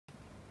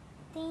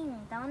things.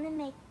 I want to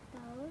make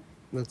those.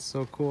 That's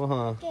so cool,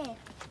 huh? Okay,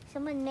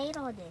 someone made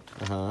all this.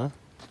 Uh-huh.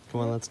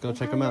 Come on, let's go They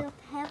check have them out.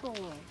 little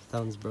pebbles. That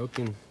one's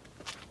broken.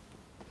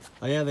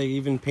 Oh yeah, they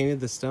even painted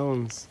the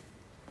stones.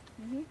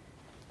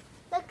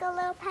 Look, a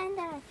little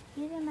panda.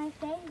 These are my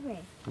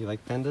favorite. You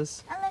like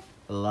pandas? Oh, look.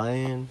 A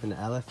lion, an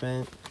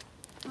elephant.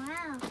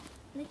 Wow.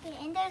 Look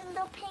at, and there's a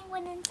little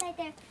penguin inside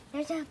there.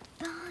 There's a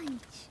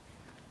bunch.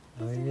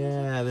 Oh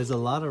yeah, there's a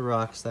lot of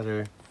rocks that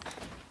are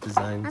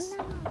designs.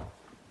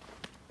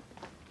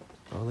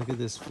 Oh, look at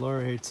this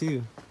floor here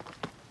too.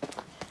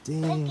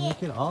 Dang,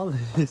 look at all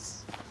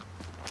this.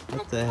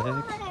 What the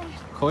heck?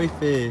 Koi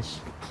fish.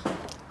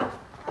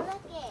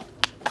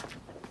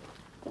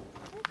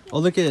 Oh,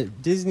 look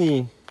at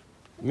Disney,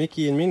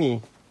 Mickey and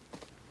Minnie.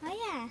 Oh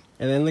yeah.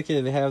 And then look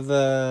at, they have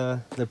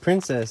the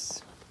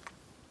princess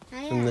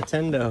from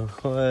Nintendo.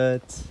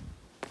 What?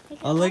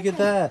 Oh, look at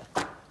that.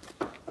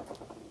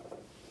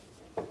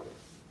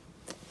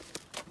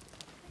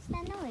 What's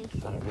that noise?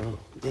 I don't know.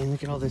 Dang,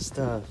 look at all this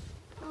stuff.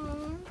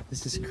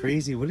 This is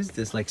crazy. What is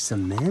this, like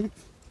cement?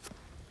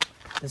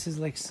 This is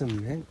like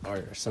cement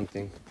art or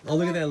something. Oh,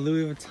 look at that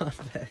Louis Vuitton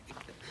bag.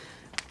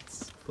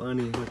 It's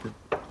funny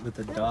with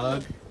the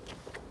dog.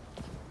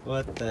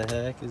 What the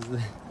heck is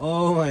this?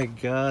 Oh my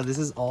god, this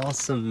is all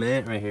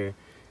cement right here.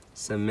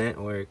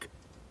 Cement work.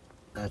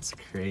 That's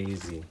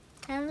crazy.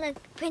 And look,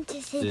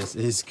 princesses. This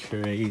is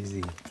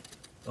crazy.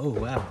 Oh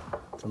wow,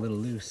 it's a little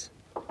loose.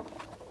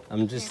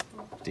 I'm just,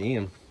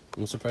 damn.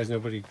 I'm surprised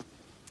nobody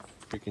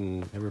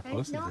freaking ever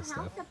posted this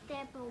stuff. Up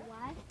there, but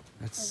why?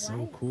 That's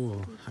so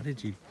cool. How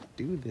did you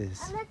do this?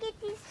 Oh, look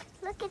at these.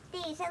 Look at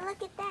these. And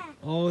look at that.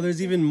 Oh,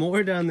 there's even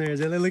more down there.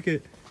 Azalea, look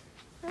at.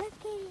 Look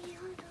at these.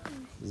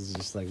 This is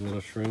just like little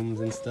shrooms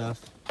and stuff.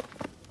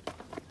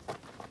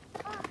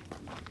 Oh,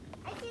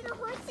 I see the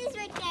horses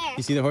right there.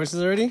 You see the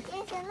horses already?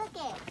 Yes, and look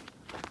at.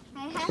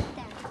 I have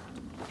them.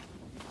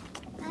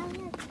 Oh,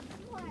 look.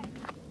 More.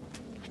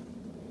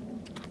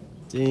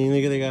 Dang,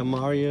 look at, they got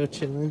Mario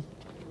chilling.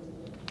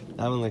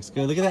 That one looks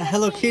good. Look at that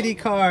Hello Kitty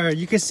car.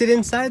 You can sit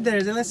inside there.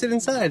 Azalea, sit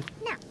inside.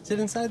 No. Sit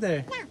inside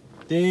there. No.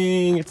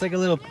 Dang, it's like a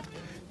little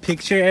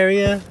picture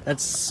area.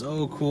 That's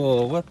so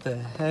cool. What the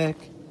heck?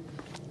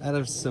 Out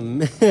of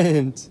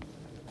cement.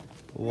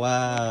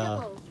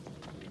 Wow.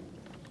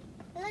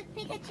 Look,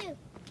 Pikachu.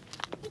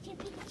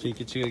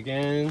 Pikachu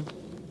again.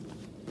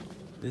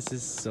 This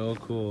is so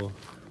cool.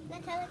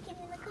 Look, Hello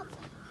Kitty in the cup.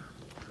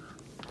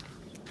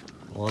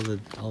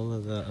 All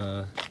of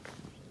the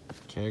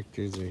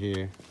characters are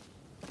here.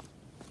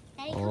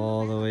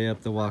 All the way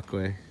up the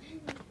walkway.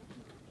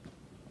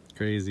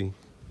 Crazy.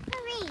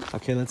 Hurry.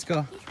 Okay, let's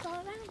go. Please go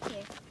around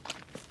here.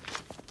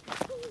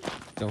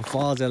 Don't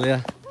fall,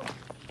 Azalea.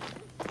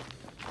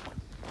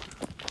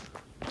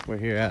 We're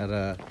here at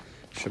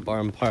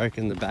Shabarm Park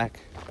in the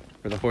back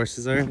where the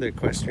horses are, the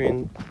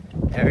equestrian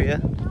area.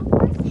 No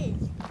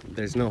horses.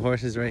 There's no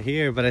horses right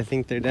here, but I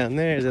think they're down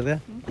there,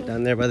 Azalea.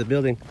 Down there by the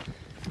building.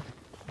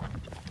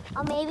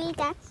 Oh, maybe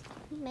that's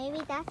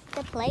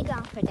the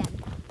playground for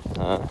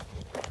them.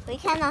 We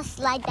cannot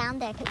slide down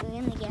there because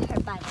we're gonna get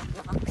hurt by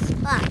the blocks.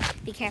 Ah,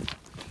 be careful.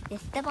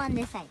 Just step on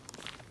this side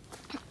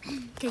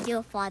because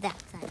you'll fall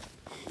that side.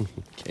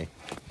 Okay.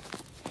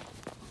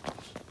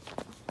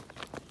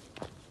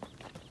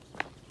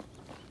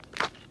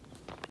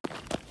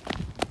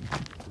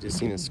 Just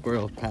seen a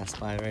squirrel pass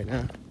by right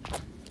now.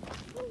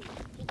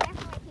 Be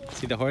careful right here.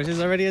 See the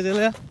horses already,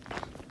 Azalea?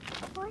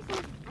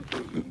 Horses.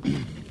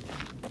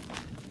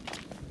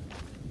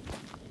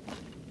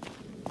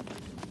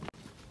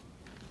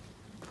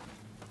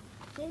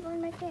 There's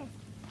one right there.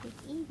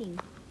 It's eating.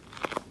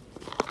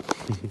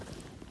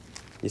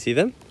 You see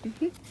them?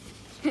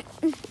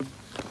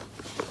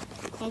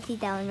 I see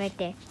that one right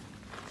there.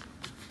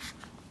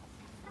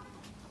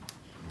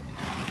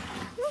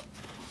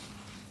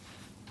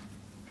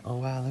 Oh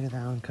wow, look at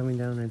that one coming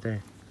down right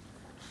there.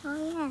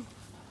 Oh yeah.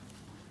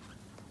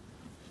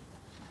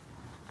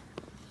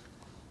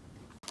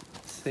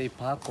 Say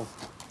Paco.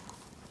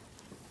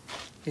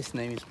 His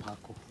name is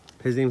Paco.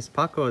 His name's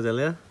Paco,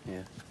 Azalea?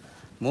 Yeah.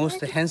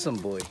 Most handsome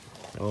boy.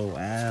 Oh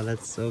wow,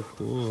 that's so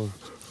cool.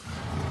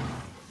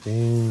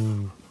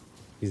 Dang.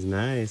 He's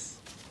nice.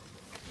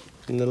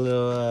 And the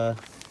little a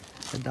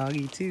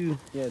doggy too.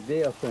 Yeah,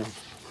 they are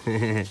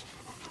friends.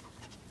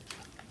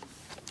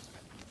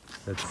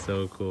 That's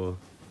so cool.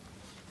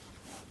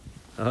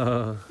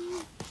 Oh.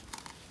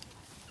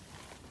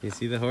 You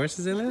see the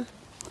horses, Azalea?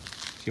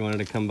 She wanted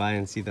to come by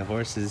and see the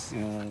horses.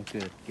 Oh,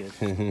 good,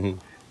 good.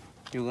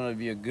 You're gonna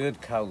be a good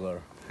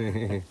cowgirl.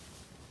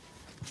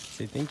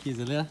 Say thank you,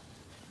 Azalea.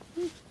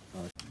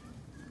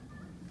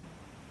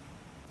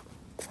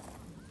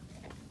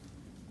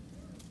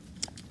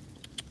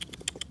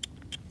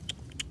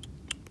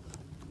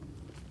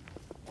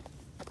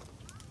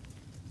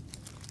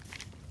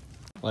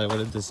 Why, what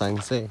did the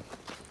sign say?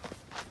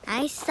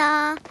 I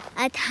saw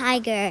a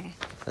tiger.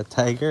 A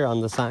tiger on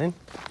the sign?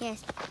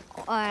 Yes.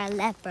 Or a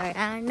leopard.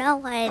 I don't know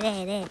what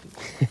it is.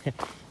 You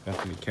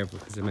have to be careful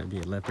because there might be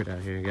a leopard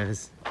out here,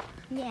 guys.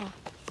 Yeah.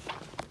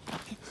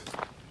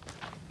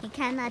 You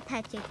cannot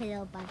touch it because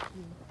it'll bite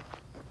you.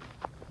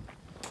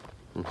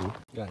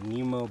 Got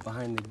Nemo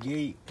behind the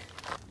gate.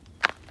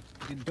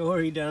 Look at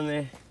Dory down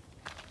there.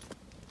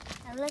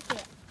 I look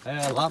it. I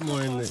got a lot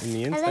more in the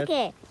I inside. look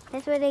it.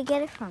 That's where they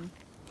get it from.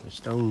 They're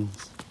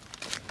stones.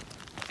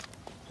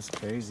 That's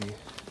crazy.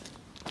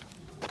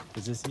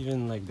 Is this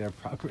even like their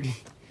property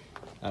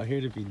out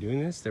here to be doing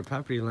this? Their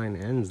property line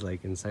ends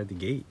like inside the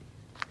gate,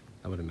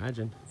 I would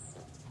imagine.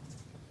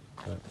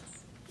 But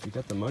if you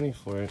got the money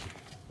for it,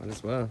 might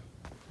as well.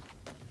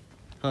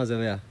 Huh,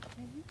 Azalea?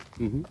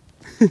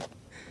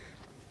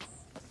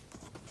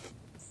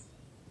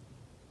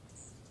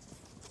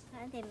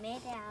 They made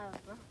it out of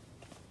rock.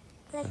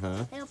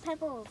 Like little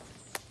pebbles.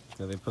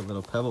 Yeah, they put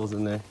little pebbles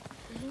in there.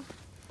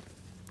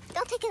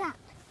 Don't take it out.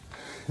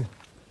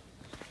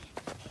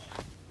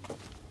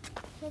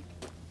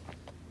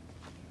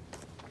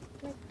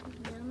 Look,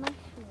 no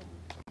mushroom.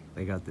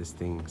 They got this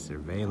thing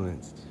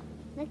surveillanced.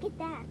 Look at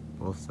that.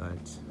 Both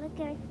sides. Look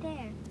right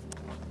there.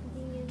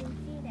 You can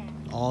see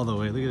that. All the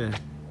way. Look at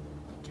that.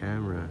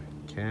 Camera.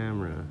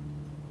 Camera.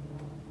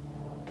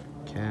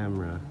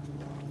 Camera.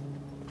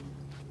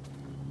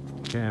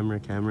 Camera.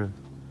 Camera.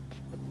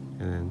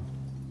 And then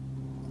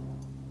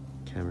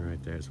camera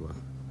right there as well.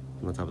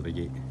 On top of the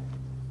gate.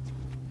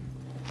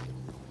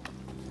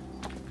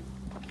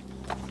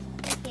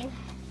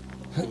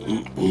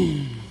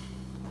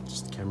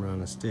 Just a camera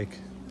on a stick.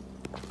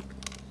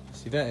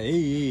 See that?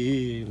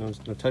 Hey, no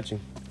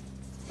touching.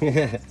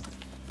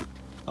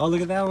 Oh,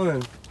 look at that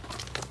one.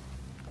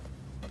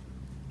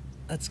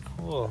 That's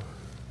cool.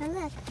 Oh,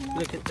 look.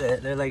 Look at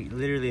that. They're like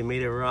literally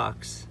made of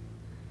rocks.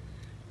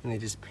 And they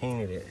just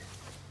painted it.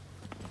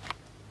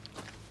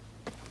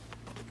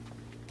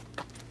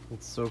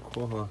 It's so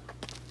cool, huh?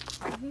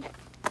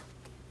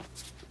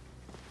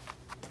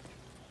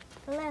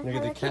 Look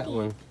at the cat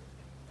one.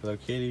 Hello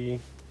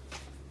Kitty.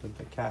 Look at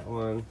the cat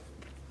one.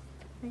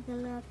 Look a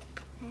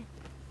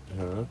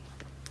look.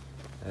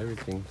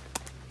 Everything.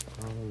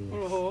 Oh, yes.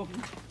 Hello.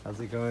 How's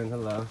it going?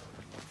 Hello.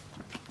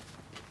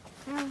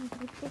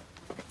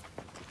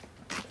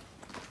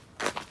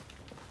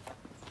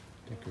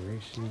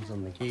 Decorations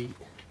on the gate.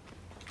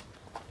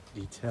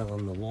 Detail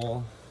on the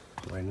wall.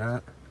 Why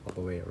not? All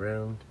the way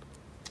around.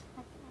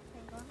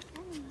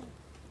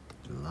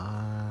 A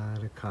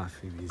lot of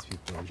coffee these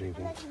people are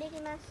drinking. Look, Mickey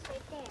Mouse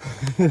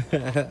right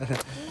there.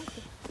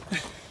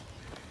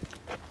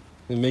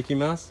 The Mickey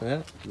Mouse?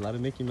 Yeah, a lot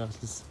of Mickey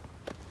Mouses.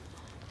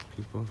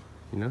 People,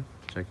 you know,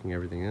 checking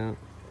everything out.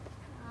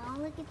 Oh,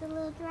 look at the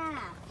little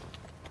giraffe.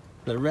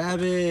 The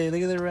rabbit!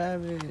 Look at the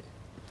rabbit!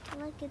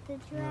 Look at the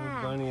The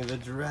giraffe. bunny, the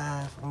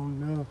giraffe. Oh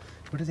no.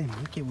 What do they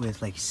make it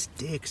with? Like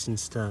sticks and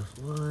stuff.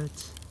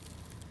 What?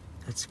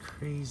 That's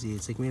crazy.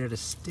 It's like made out of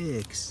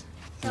sticks.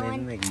 And they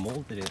even like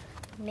molded it.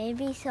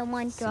 Maybe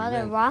someone threw a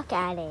Cement. rock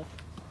at it.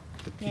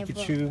 The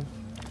Pikachu.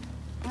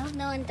 I hope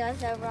no one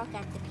does a rock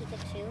at the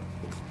Pikachu.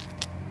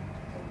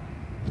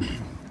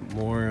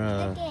 More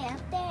Look it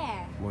up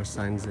there. more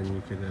signs than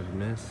you could have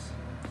missed.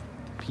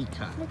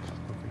 Peacock. Don't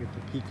forget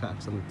the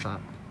peacocks on the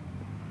top.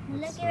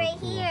 Look That's so right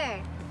cool.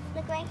 here.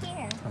 Look right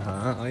here.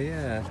 Oh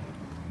yeah.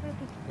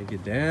 Take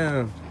it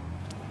down.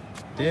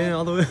 Damn,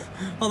 all the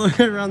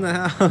way around the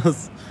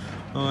house.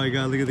 Oh my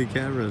god, look at the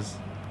cameras.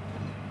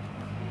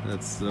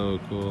 That's so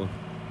cool.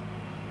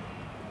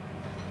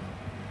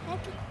 Look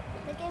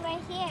it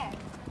right here.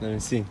 Let me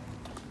see.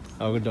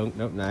 Oh, don't,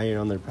 nope, now you're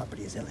on their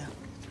property, Azalea.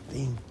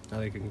 Dang, now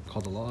they can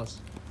call the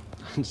laws.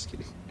 I'm just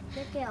kidding.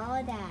 Look at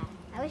all that.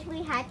 I wish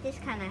we had this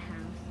kind of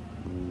house.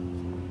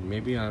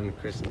 Maybe on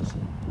Christmas.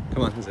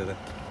 Come on, Azalea.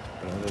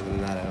 But other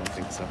than that, I don't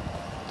think so.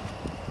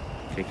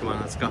 Okay, come on,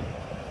 let's go.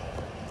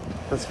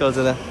 Let's go,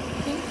 Azalea.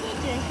 These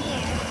kids are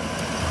here.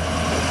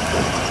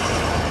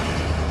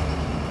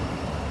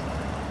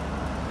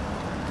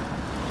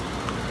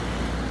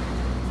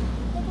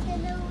 Look at the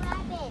little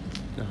rabbit.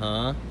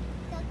 Uh-huh.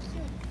 So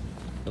cute.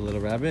 The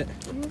little rabbit?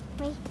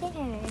 Right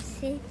there.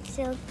 It's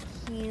so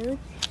cute.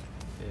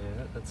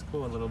 Yeah, that's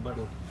cool, a little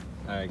bunny.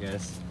 Alright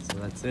guys, so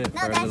that's it No,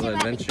 for our that's little a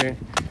rabbit. adventure.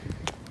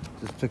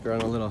 Just took her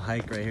on a little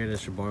hike right here to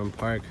Sherborne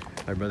Park.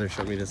 My brother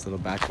showed me this little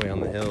back way on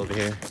the hill over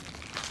here.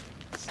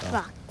 So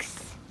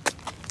Rocks.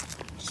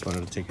 just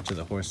wanted to take her to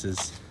the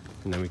horses.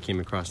 And then we came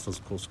across those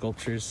cool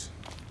sculptures.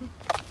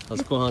 That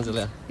was cool, huh,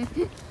 Azalea?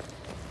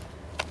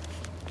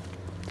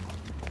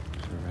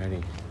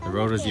 Alrighty. The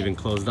road was even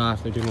closed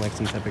off. They're doing like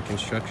some type of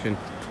construction.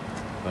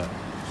 But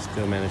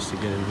still managed to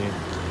get in here.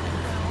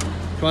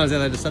 Come on,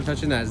 Azalea, just stop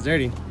touching that. It's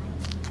dirty.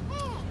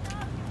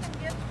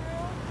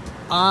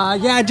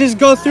 Yeah, just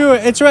go through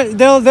it. It's right.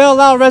 They'll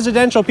allow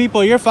residential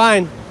people. You're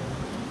fine.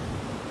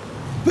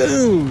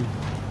 Boom.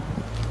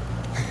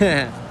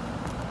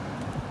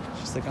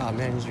 She's like, oh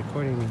man, he's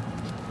recording me.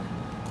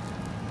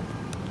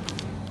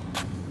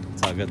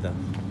 It's all good though.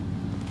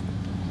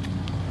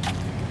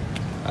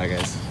 Alright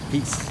guys,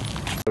 peace.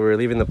 We were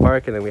leaving the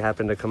park and then we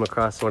happened to come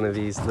across one of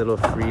these little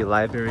free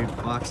library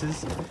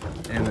boxes.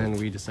 And then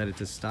we decided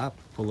to stop,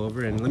 pull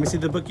over, and let me see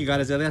the book you got,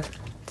 Azalea.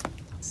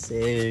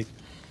 Sick.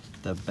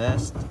 The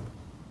best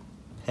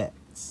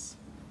pets.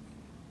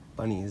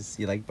 Bunnies.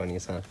 You like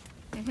bunnies, huh?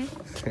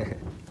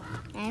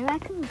 I I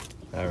reckon.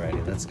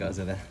 Alrighty, let's go,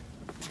 Azalea.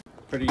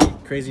 Pretty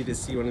crazy to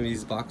see one of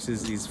these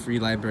boxes, these free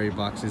library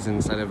boxes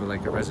inside of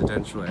like a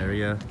residential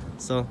area.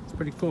 So it's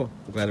pretty cool.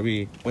 I'm glad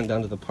we went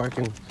down to the park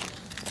and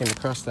came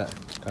across that.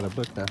 Got a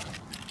book now.